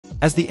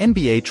As the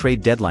NBA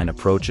trade deadline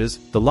approaches,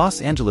 the Los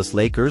Angeles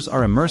Lakers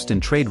are immersed in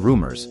trade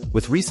rumors,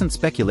 with recent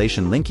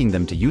speculation linking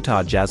them to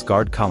Utah Jazz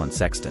guard Collin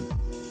Sexton.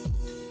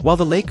 While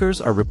the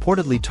Lakers are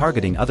reportedly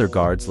targeting other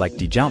guards like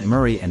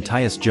Dejounte and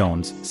Tyus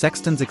Jones,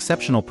 Sexton's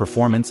exceptional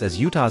performance as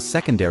Utah's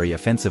secondary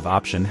offensive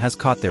option has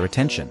caught their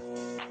attention.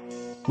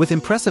 With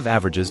impressive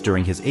averages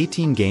during his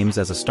 18 games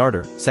as a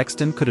starter,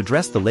 Sexton could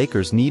address the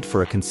Lakers' need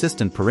for a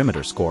consistent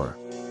perimeter scorer.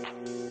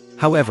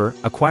 However,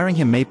 acquiring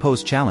him may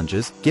pose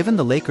challenges, given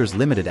the Lakers'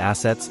 limited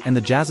assets and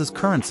the Jazz's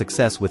current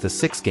success with a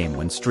 6-game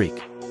win streak.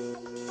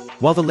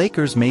 While the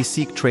Lakers may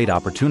seek trade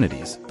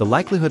opportunities, the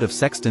likelihood of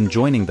Sexton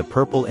joining the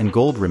purple and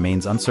gold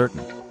remains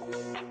uncertain.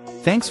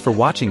 Thanks for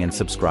watching and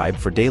subscribe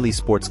for daily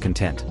sports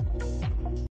content.